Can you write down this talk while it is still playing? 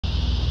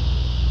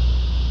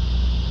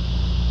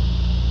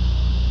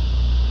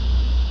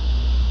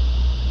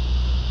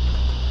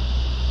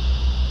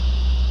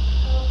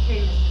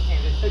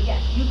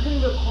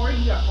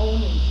own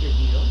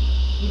interview.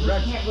 You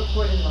just can't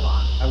record in the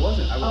lobby. I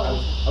wasn't. I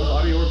was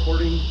audio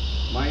recording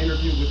my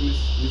interview with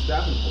Miss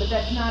Davenport. But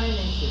that's not an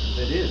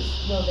interview. It is.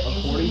 No, the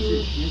According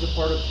interview. to,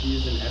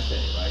 she's an SA,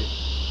 right?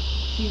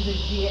 She's a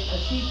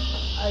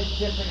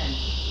different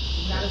entity.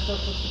 She's not a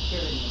social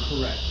security employee.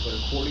 Correct. But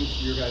according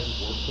to your guys'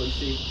 workplace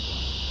safety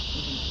plan,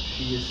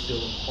 she is still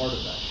a part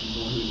of that. She's the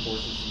one who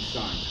enforces these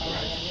signs. And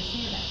correct? I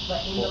understand that.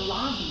 But in the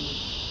lobby,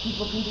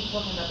 people can be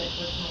talking about their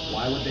personal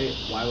Why would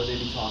they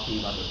be talking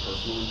about their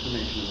personal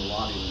information in the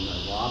lobby when the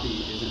lobby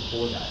isn't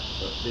for that?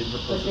 But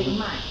they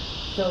might.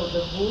 So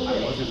the rule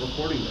is... I wasn't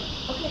recording them.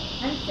 Okay,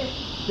 I understand.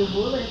 The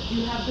rule is, do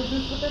you have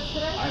business with us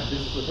today? I have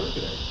business with her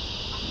today.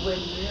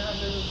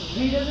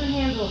 She doesn't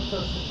handle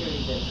Social Security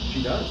business.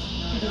 She does.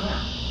 She does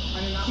not.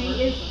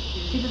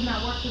 She does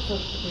not work for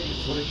Social Security.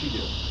 So what does she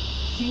do?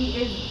 She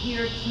is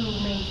here to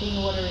maintain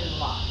order in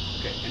law.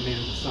 Okay, and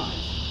manage the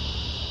signs.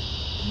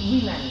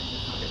 We manage the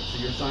signs. Okay,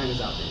 so your sign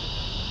is outdated.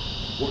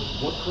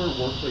 What current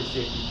workplace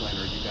safety plan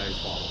are you guys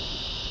following?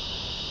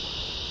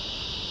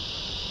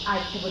 I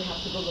would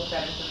have to go look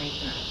that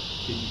information up.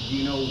 Do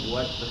you know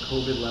what the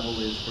COVID level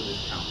is for this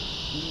county?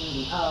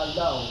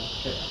 Low.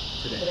 Okay,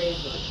 today. Today is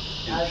low.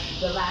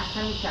 The last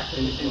time we checked it.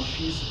 And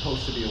she's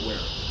supposed to be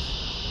aware of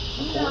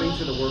this. According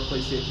to the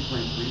workplace safety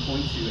plan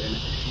 3.2, and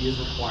she is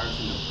required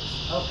to know this.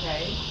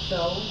 Okay,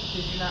 so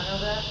did you not know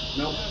that?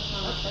 Nope.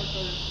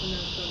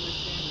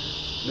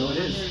 No, it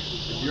is.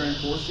 If you're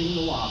enforcing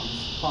the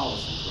lobby's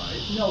policies, right?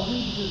 No,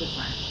 we do the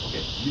sign.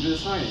 Okay, you do the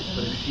signage,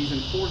 but if she's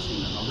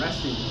enforcing them,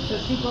 arresting them. So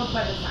she goes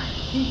by the sign.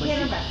 She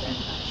can't arrest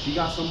anybody. She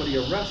got somebody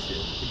arrested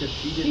because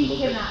she didn't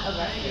look at... She cannot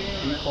arrest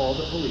anybody. She called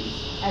the police.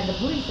 And the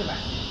police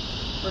arrested her.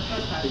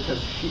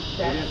 Because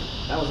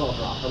that was all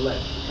dropped,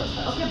 alleged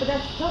trespassing. Okay, but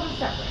that's totally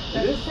separate.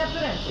 That's a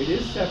separate entity. It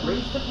is separate.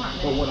 The police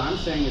department. But what I'm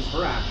saying is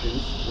her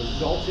actions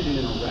resulted in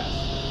an arrest.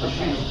 But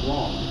she was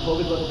wrong. The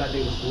COVID level that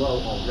day was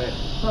low already.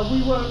 But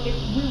we were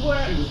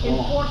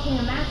enforcing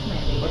a mask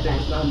mandate. But there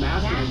was no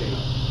mask mandate.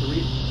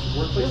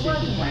 Workplace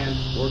safety plan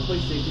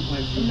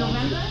 2.2. In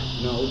November?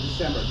 No,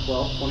 December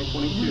 12,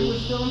 2022. We were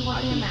still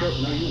enforcing a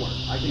mask mandate. No, you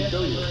weren't. I can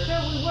show you.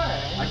 Sure, we were.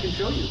 I can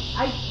show you.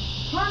 I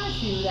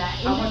promise you that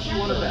in How much you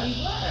want to bet? we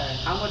were.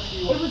 How much do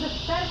you want? It was a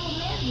federal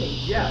mandate.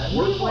 Yeah,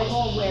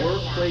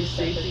 workplace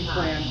safety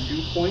plan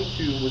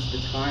 2.2 was the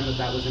time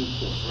that was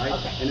enforced, right?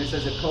 Okay. And it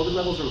says if COVID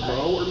levels are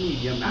low or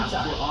medium, masks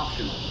were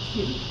optional.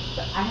 Excuse me,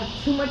 but I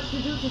have too much to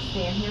do to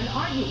stand here and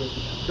argue with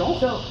you. Don't.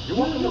 So You're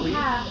welcome to you leave.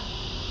 have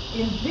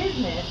in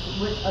business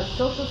with a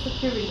Social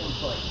Security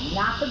employee,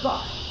 not the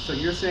guard. So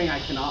you're saying I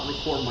cannot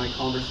record my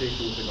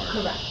conversation with the guard?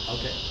 Correct.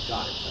 Okay,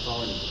 got it. That's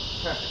all I need.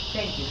 Perfect.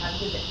 Thank you. Have a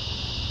good day.